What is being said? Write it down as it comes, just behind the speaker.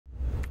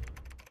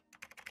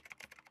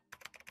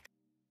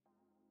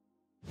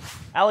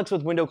Alex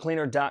with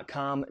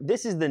windowcleaner.com.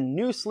 This is the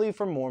new sleeve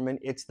from Moerman.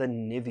 It's the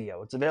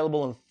Niveo. It's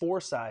available in 4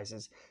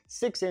 sizes,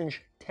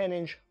 6-inch,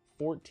 10-inch,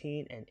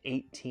 14 and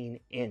 18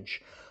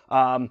 inch.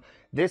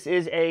 This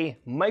is a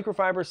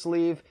microfiber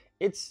sleeve.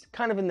 It's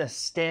kind of in the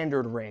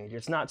standard range.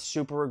 It's not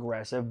super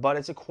aggressive, but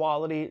it's a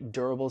quality,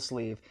 durable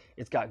sleeve.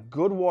 It's got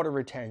good water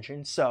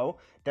retention, so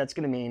that's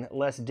gonna mean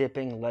less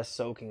dipping, less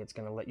soaking. It's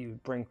gonna let you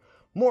bring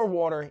more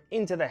water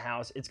into the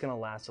house. It's gonna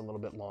last a little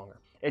bit longer.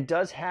 It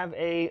does have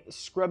a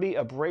scrubby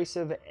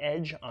abrasive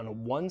edge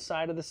on one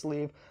side of the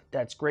sleeve.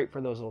 That's great for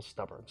those little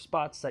stubborn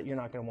spots that you're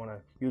not gonna wanna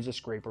use a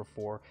scraper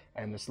for,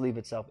 and the sleeve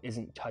itself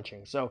isn't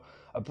touching. So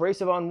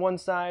abrasive on one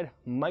side,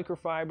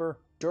 microfiber,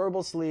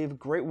 durable sleeve,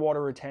 great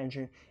water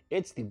retention.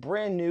 It's the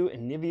brand new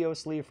Niveo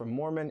sleeve from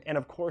Moerman, and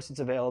of course it's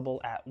available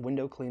at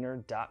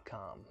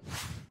windowcleaner.com.